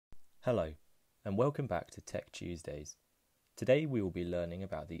Hello, and welcome back to Tech Tuesdays. Today we will be learning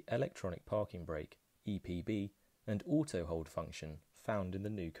about the electronic parking brake, EPB, and AutoHold function found in the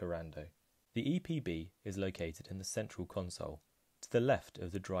new Corando. The EPB is located in the central console, to the left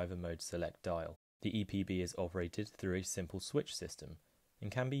of the driver mode select dial. The EPB is operated through a simple switch system and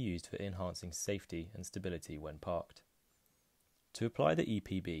can be used for enhancing safety and stability when parked. To apply the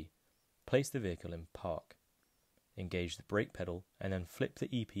EPB, place the vehicle in park. Engage the brake pedal and then flip the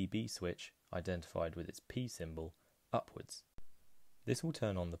EPB switch, identified with its P symbol, upwards. This will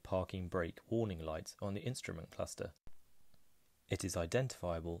turn on the parking brake warning light on the instrument cluster. It is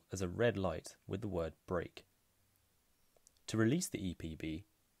identifiable as a red light with the word brake. To release the EPB,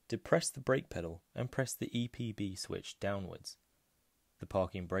 depress the brake pedal and press the EPB switch downwards. The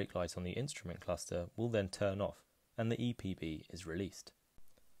parking brake light on the instrument cluster will then turn off and the EPB is released.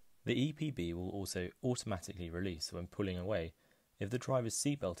 The EPB will also automatically release when pulling away if the driver's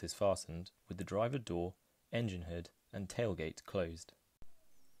seatbelt is fastened with the driver door, engine hood and tailgate closed.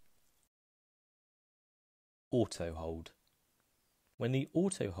 AutoHold. When the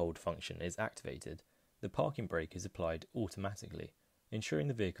AutoHold function is activated, the parking brake is applied automatically, ensuring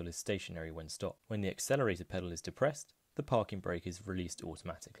the vehicle is stationary when stopped. When the accelerator pedal is depressed, the parking brake is released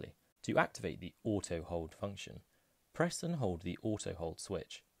automatically. To activate the AutoHold function, press and hold the AutoHold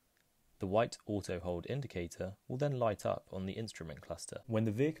switch. The white AutoHold indicator will then light up on the instrument cluster. When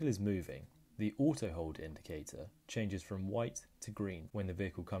the vehicle is moving, the AutoHold indicator changes from white to green. When the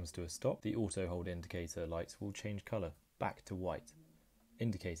vehicle comes to a stop, the AutoHold indicator lights will change colour back to white,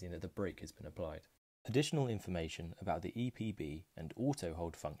 indicating that the brake has been applied. Additional information about the EPB and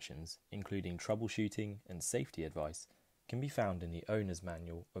AutoHold functions, including troubleshooting and safety advice, can be found in the owner's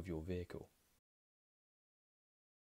manual of your vehicle.